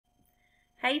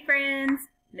Hey friends,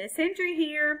 Miss Hendry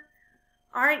here.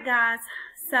 Alright guys,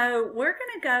 so we're going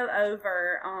to go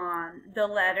over on the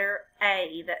letter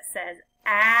A that says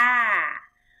ah.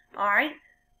 Alright,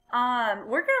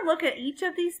 we're going to look at each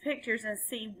of these pictures and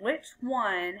see which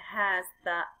one has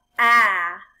the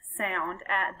ah sound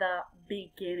at the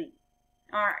beginning.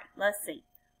 Alright, let's see.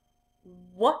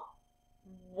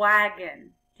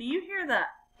 Wagon. Do you hear the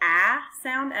ah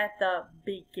sound at the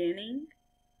beginning?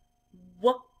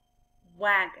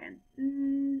 Wagon.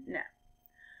 No.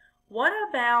 What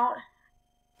about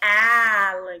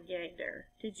alligator?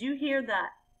 Did you hear the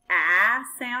ah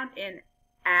sound in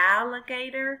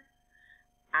alligator?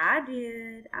 I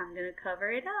did. I'm going to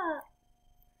cover it up.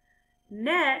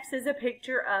 Next is a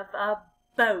picture of a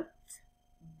boat.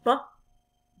 Boat.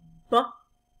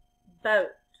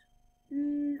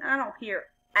 I don't hear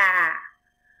ah.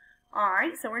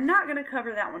 Alright, so we're not going to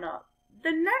cover that one up.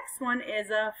 The next one is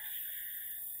a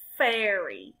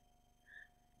ferry.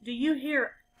 Do you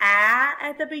hear ah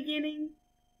at the beginning?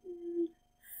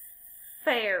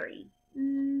 Ferry.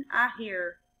 I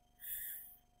hear.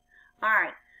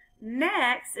 Alright.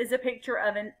 Next is a picture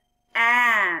of an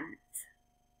ant.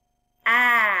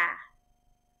 Ah.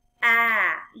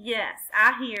 Yes,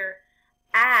 I hear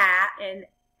ah and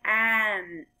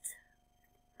ant.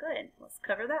 Good. Let's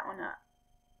cover that one up.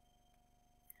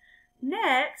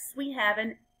 Next, we have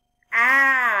an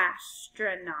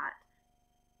astronaut.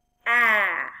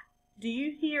 Ah. Do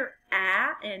you hear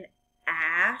ah in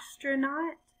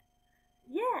astronaut?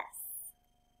 Yes.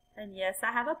 And yes,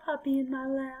 I have a puppy in my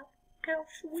lap. How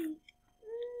sweet.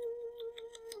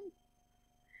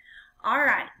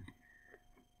 Alright.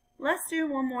 Let's do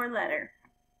one more letter.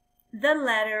 The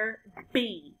letter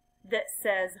B that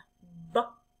says B.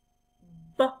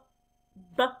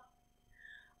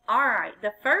 Alright,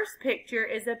 the first picture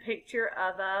is a picture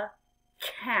of a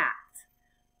cat.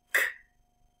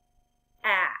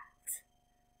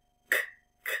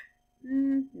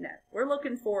 No, we're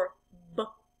looking for B.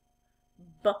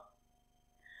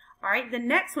 Alright, the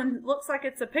next one looks like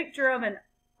it's a picture of an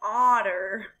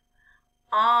otter.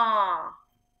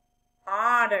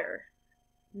 Otter.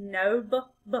 No B.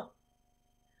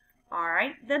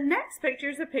 Alright, the next picture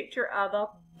is a picture of a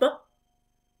boat.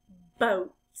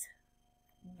 Boat.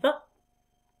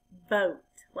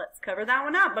 Let's cover that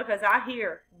one up because I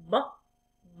hear B.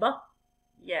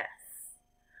 Yes.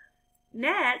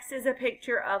 Next is a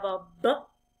picture of a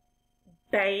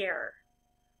bear.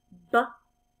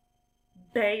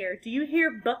 Bear. Do you hear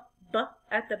B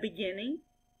at the beginning?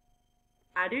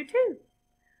 I do too.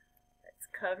 Let's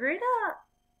cover it up.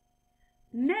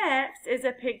 Next is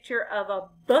a picture of a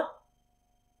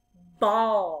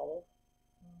ball.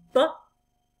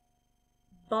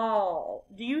 Ball.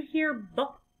 Do you hear B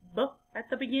at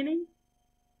the beginning?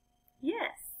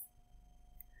 Yes.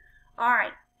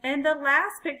 Alright, and the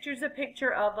last picture is a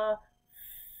picture of a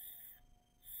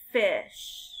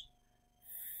fish.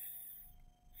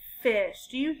 Fish.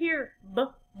 Do you hear B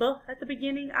at the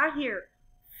beginning? I hear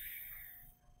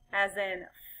as in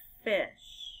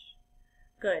fish.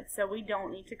 Good, so we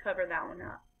don't need to cover that one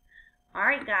up.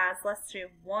 Alright guys, let's do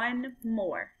one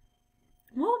more.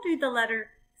 We'll do the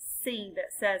letter C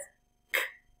that says K.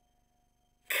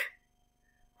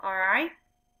 Alright,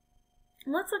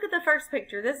 let's look at the first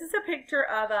picture. This is a picture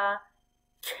of a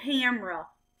camera.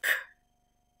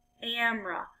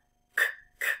 Camera.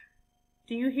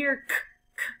 Do you hear K?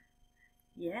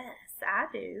 Yes, I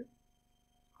do.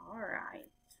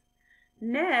 Alright.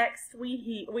 Next,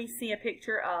 we see a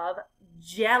picture of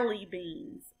jelly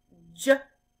beans.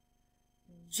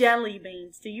 Jelly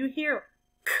beans. Do you hear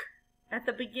K at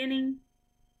the beginning?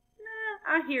 Nah,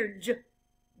 I hear J.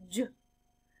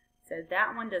 So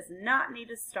that one does not need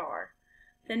a star.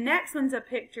 The next one's a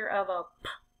picture of a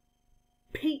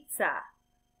pizza.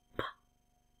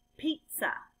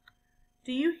 Pizza.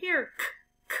 Do you hear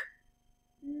K?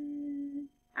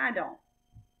 I don't.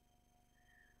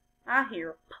 I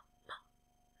hear P.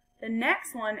 The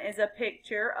next one is a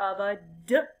picture of a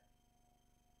duck.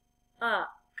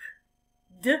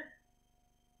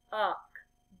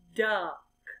 Duck.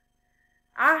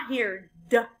 I hear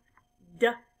D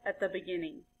at the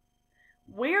beginning.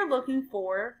 We're looking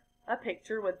for a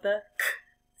picture with the K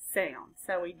sound,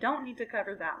 so we don't need to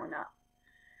cover that one up.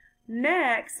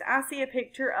 Next, I see a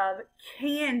picture of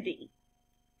candy.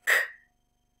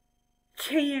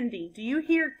 Candy. Do you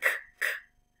hear K?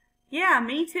 Yeah,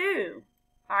 me too.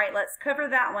 Alright, let's cover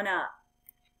that one up.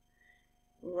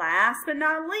 Last but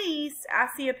not least, I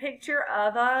see a picture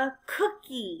of a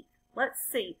cookie. Let's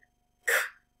see.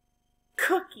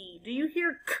 Cookie. Do you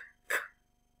hear K?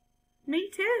 Me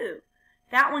too.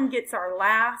 That one gets our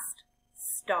last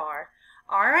star.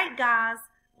 All right, guys.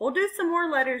 We'll do some more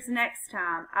letters next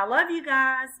time. I love you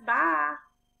guys. Bye.